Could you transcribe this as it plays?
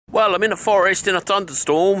Well, I'm in a forest in a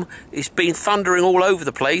thunderstorm. It's been thundering all over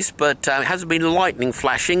the place, but it hasn't been lightning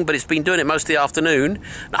flashing, but it's been doing it most of the afternoon.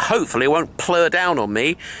 Now, hopefully it won't plur down on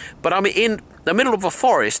me, but I'm in the middle of a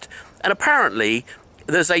forest, and apparently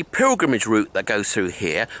there's a pilgrimage route that goes through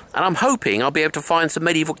here, and I'm hoping I'll be able to find some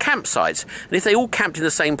medieval campsites. And if they all camped in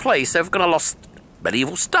the same place, they're going to lost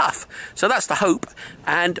medieval stuff. So that's the hope,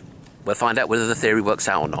 and we'll find out whether the theory works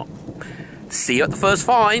out or not. See you at the first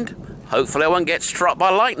find. Hopefully I won't get struck by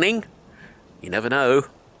lightning. You never know.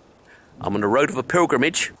 I'm on the road of a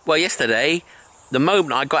pilgrimage. Well, yesterday, the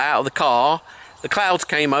moment I got out of the car, the clouds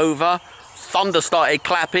came over, thunder started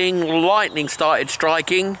clapping, lightning started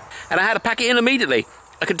striking, and I had to pack it in immediately.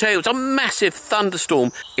 I can tell you it was a massive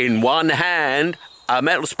thunderstorm. In one hand, a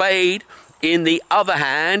metal spade. In the other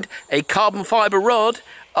hand, a carbon fibre rod.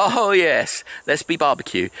 Oh yes, let's be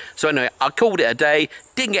barbecue. So anyway, I called it a day,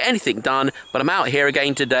 didn't get anything done, but I'm out here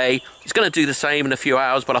again today. It's going to do the same in a few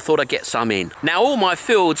hours, but I thought I'd get some in. Now all my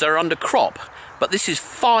fields are under crop, but this is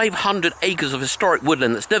 500 acres of historic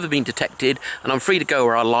woodland that's never been detected, and I'm free to go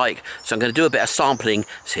where I like, so I'm going to do a bit of sampling,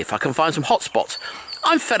 see if I can find some hot spots.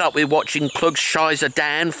 I'm fed up with watching Plugshire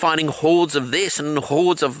Dan finding hordes of this and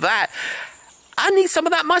hordes of that. I need some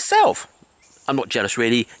of that myself. I'm not jealous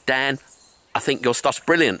really, Dan. I think your stuff's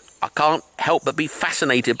brilliant. I can't help but be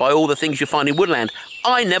fascinated by all the things you find in woodland.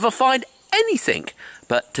 I never find anything.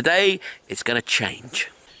 But today, it's going to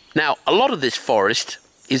change. Now, a lot of this forest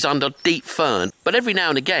is under deep fern, but every now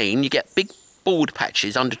and again, you get big bald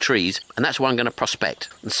patches under trees, and that's where I'm going to prospect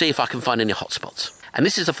and see if I can find any hot spots. And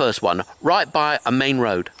this is the first one, right by a main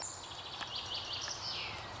road.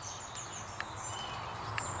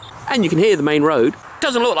 And you can hear the main road.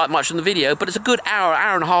 Doesn't look like much in the video, but it's a good hour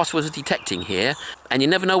and a half's worth of detecting here, and you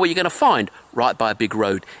never know what you're going to find right by a big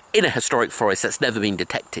road in a historic forest that's never been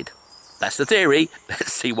detected. That's the theory.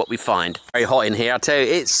 Let's see what we find. Very hot in here, I tell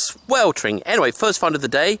you, it's sweltering. Anyway, first find of the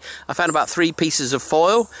day, I found about 3 pieces of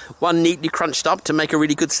foil, one neatly crunched up to make a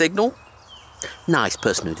really good signal. Nice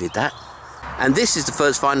person who did that. And this is the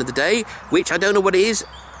first find of the day, which I don't know what it is.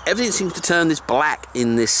 Everything seems to turn this black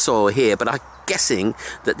in this soil here, but I'm guessing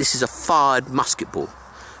that this is a fired musket ball.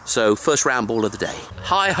 So first round ball of the day.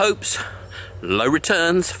 High hopes, low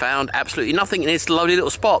returns, found absolutely nothing in this lovely little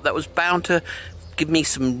spot that was bound to give me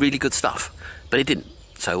some really good stuff, but it didn't,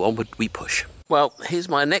 so onward we push. Well, here's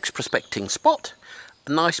my next prospecting spot,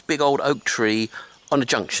 a nice big old oak tree on a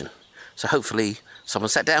junction. So hopefully someone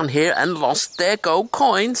sat down here and lost their gold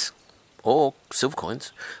coins, or silver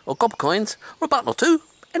coins, or copper coins, or a button or two.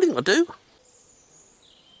 Anything will do.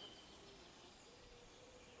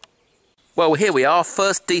 Well, here we are,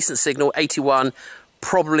 first decent signal, 81,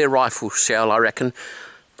 probably a rifle shell, I reckon.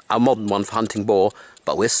 A modern one for hunting boar,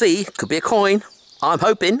 but we'll see, could be a coin, I'm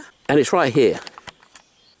hoping. And it's right here.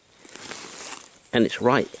 And it's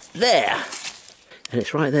right there. And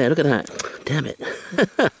it's right there, look at that, damn it.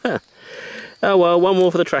 Oh well, one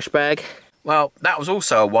more for the trash bag. Well, that was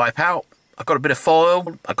also a wipeout. I've got a bit of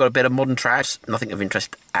foil, I've got a bit of modern trash, nothing of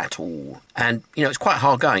interest at all. And, you know, it's quite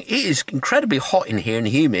hard going. It is incredibly hot in here and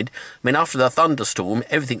humid. I mean, after the thunderstorm,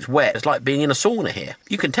 everything's wet. It's like being in a sauna here.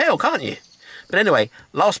 You can tell, can't you? But anyway,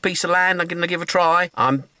 last piece of land I'm going to give a try.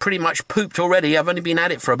 I'm pretty much pooped already. I've only been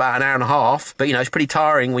at it for about an hour and a half. But, you know, it's pretty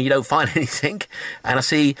tiring when you don't find anything. And I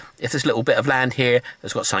see if this little bit of land here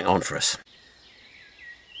has got something on for us.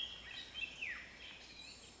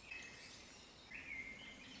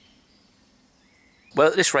 Well,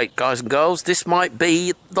 at this rate, guys and girls, this might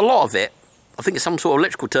be the lot of it. I think it's some sort of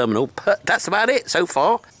electrical terminal, but that's about it so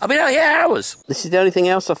far. I've been out here hours. This is the only thing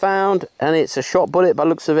else I found, and it's a shot bullet by the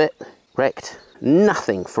looks of it. Wrecked.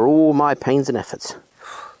 Nothing for all my pains and efforts.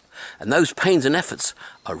 And those pains and efforts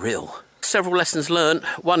are real. Several lessons learned.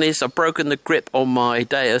 One is I've broken the grip on my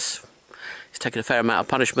dais. It's taken a fair amount of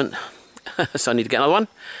punishment, so I need to get another one.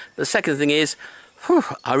 The second thing is,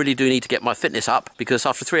 I really do need to get my fitness up, because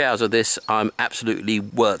after 3 hours of this, I'm absolutely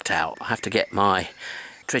worked out. I have to get my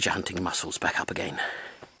treasure hunting muscles back up again.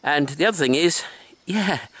 And the other thing is,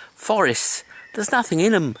 yeah, forests. There's nothing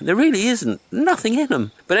in them. There really isn't. Nothing in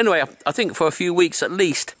them. But anyway, I think for a few weeks at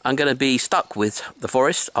least, I'm going to be stuck with the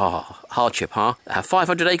forest. Oh, hardship, huh? I have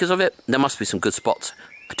 500 acres of it. There must be some good spots.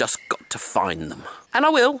 I just got to find them. And I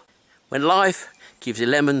will. When life gives you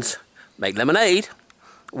lemons, make lemonade.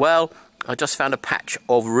 Well, I just found a patch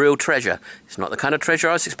of real treasure. It's not the kind of treasure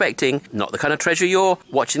I was expecting, not the kind of treasure you're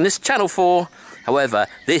watching this channel for. However,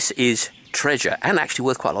 this is treasure, and actually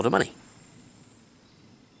worth quite a lot of money.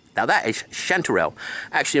 Now that is Chanterelle.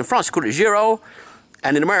 Actually in France they call it Girole,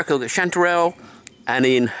 and in America they call it Chanterelle, and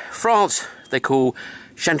in France they call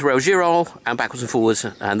Chanterelle Girole, and backwards and forwards,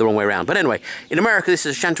 and the wrong way around. But anyway, in America this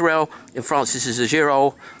is a Chanterelle, in France this is a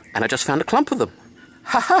Girole, and I just found a clump of them.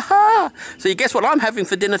 Ha ha ha! So you guess what I'm having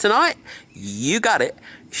for dinner tonight? You got it,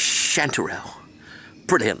 chanterelle.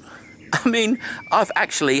 Brilliant. I mean, I've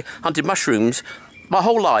actually hunted mushrooms my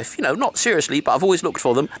whole life, you know, not seriously, but I've always looked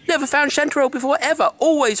for them. Never found chanterelle before, ever.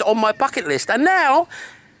 Always on my bucket list. And now,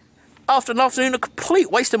 after an afternoon, a complete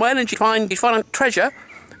waste of my energy finding treasure,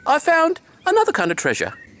 I found another kind of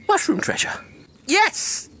treasure. Mushroom treasure.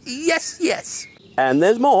 Yes! Yes, yes. And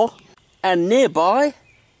there's more. And nearby,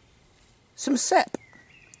 some sep.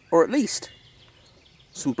 Or at least,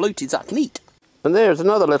 some bloated I can eat. And there's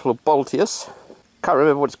another little Balteus. Can't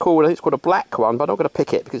remember what it's called. I think it's called a black one, but I'm not going to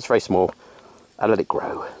pick it because it's very small. I'll let it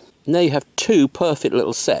grow. And there you have two perfect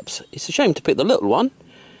little seps. It's a shame to pick the little one,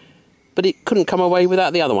 but it couldn't come away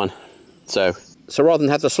without the other one. So rather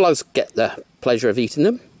than have the slugs get the pleasure of eating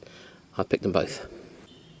them, I picked them both.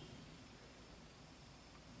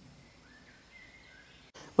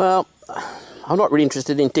 Well, I'm not really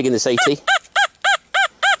interested in digging this 80. So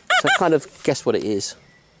I kind of guess what it is.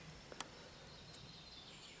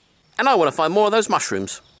 And I want to find more of those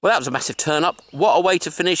mushrooms. Well, that was a massive turn up. What a way to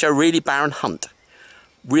finish a really barren hunt.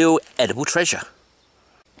 Real edible treasure.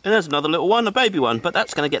 And there's another little one, a baby one, but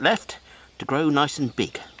that's going to get left to grow nice and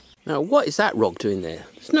big. Now, what is that rock doing there?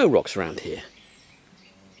 There's no rocks around here.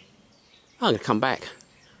 I'm going to come back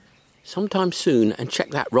sometime soon and check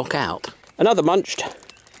that rock out. Another munched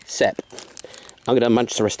sep. I'm going to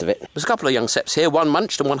munch the rest of it. There's a couple of young seps here, one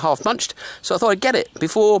munched and one half munched, so I thought I'd get it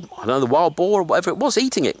before, I don't know, the wild boar or whatever it was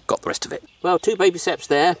eating it got the rest of it. Well, two baby seps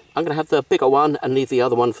there. I'm going to have the bigger one and leave the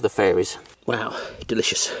other one for the fairies. Wow,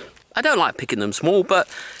 delicious. I don't like picking them small, but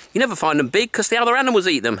you never find them big because the other animals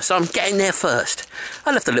eat them, so I'm getting there first.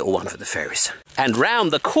 I left the little one for the fairies. And round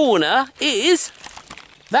the corner is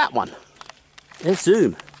that one. Let's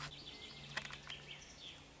zoom.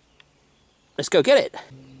 Let's go get it.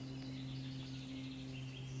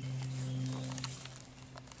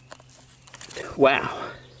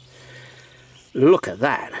 Wow. Look at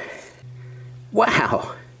that.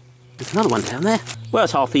 Wow. There's another one down there. Well,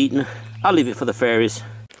 it's half eaten. I'll leave it for the fairies.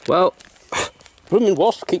 Well, blooming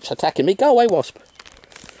wasp keeps attacking me. Go away, wasp.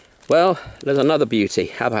 Well, there's another beauty.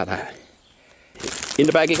 How about that? In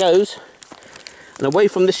the bag it goes. And away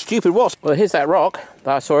from this stupid wasp. Well, here's that rock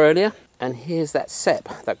that I saw earlier. And here's that sep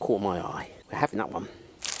that caught my eye. We're having that one.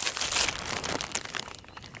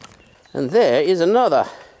 And there is another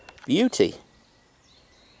beauty.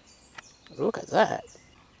 Look at that.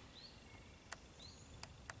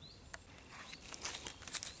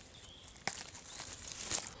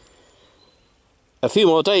 A few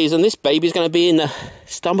more days and this baby's going to be in the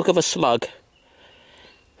stomach of a slug.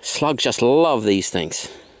 Slugs just love these things.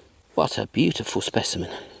 What a beautiful specimen.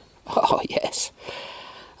 Oh, yes.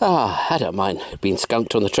 Ah, I don't mind being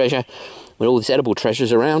skunked on the treasure when all this edible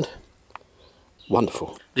treasure's around.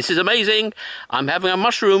 Wonderful. This is amazing. I'm having a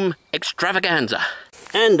mushroom extravaganza.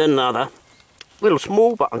 And another. A little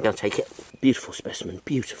small, but I'm going to take it. Beautiful specimen,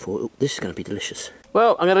 beautiful. Ooh, this is going to be delicious.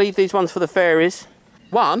 Well, I'm going to leave these ones for the fairies.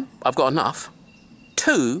 1, I've got enough.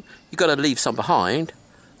 2, you've got to leave some behind.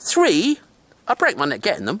 3, I break my neck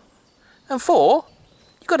getting them. And 4,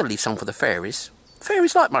 you've got to leave some for the fairies.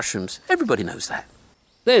 Fairies like mushrooms. Everybody knows that.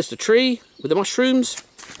 There's the tree with the mushrooms.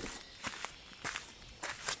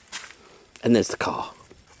 And there's the car.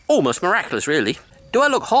 Almost miraculous, really. Do I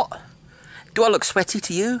look hot? Do I look sweaty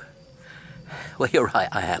to you? Well, you're right,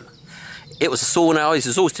 I am. It was a sauna I was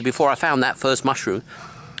exhausted before I found that first mushroom.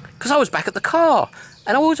 Because I was back at the car.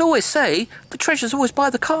 And I always say, the treasure's always by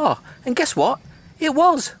the car. And guess what? It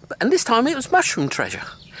was. And this time it was mushroom treasure.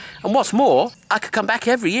 And what's more, I could come back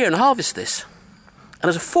every year and harvest this. And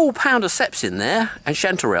there's a full pound of seps in there and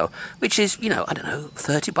chanterelle, which is, you know, I don't know,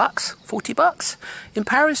 $30, $40 in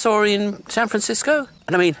Paris or in San Francisco.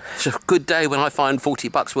 And I mean, it's a good day when I find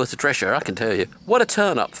 $40 worth of treasure, I can tell you. What a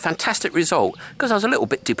turn up, fantastic result, because I was a little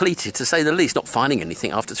bit depleted, to say the least, not finding anything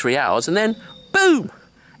after 3 hours, and then, boom,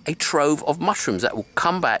 a trove of mushrooms that will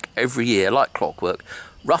come back every year like clockwork,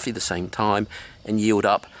 roughly the same time, and yield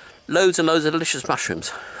up loads and loads of delicious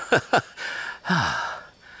mushrooms.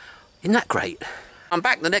 Isn't that great? I'm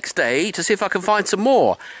back the next day to see if I can find some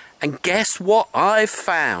more. And guess what I've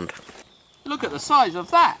found? Look at the size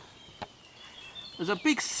of that. There's a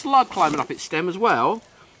big slug climbing up its stem as well,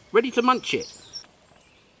 ready to munch it.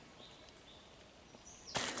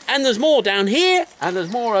 And there's more down here, and there's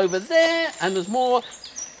more over there, and there's more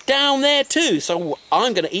down there too. So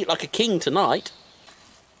I'm going to eat like a king tonight.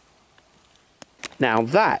 Now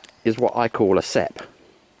that is what I call a sep.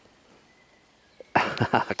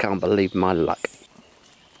 I can't believe my luck.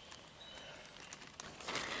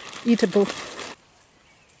 Eatable.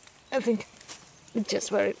 I think it's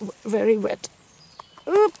just very, very wet.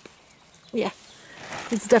 Oop. Yeah,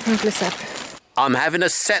 it's definitely sep. I'm having a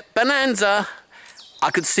sep bonanza.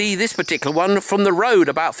 I could see this particular one from the road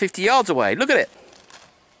about 50 yards away. Look at it.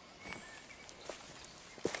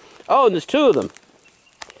 Oh, and there's two of them.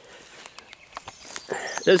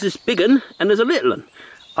 There's this big one and there's a little one.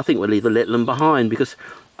 I think we'll leave the little one behind because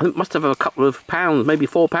I think must have a couple of pounds, maybe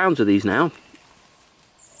 4 pounds of these now.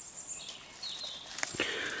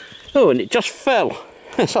 Oh, and it just fell.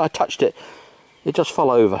 So I touched it. It just fell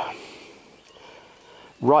over.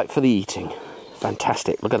 Right for the eating.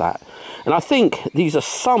 Fantastic, look at that. And I think these are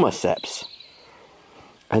summer seps.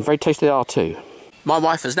 And very tasty they are too. My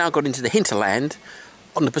wife has now got into the hinterland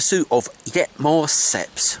on the pursuit of yet more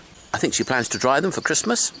seps. I think she plans to dry them for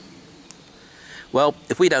Christmas. Well,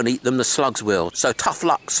 if we don't eat them, the slugs will. So tough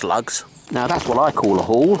luck, slugs. Now that's what I call a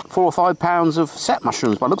haul. 4 or 5 pounds of sep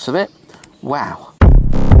mushrooms by the looks of it. Wow.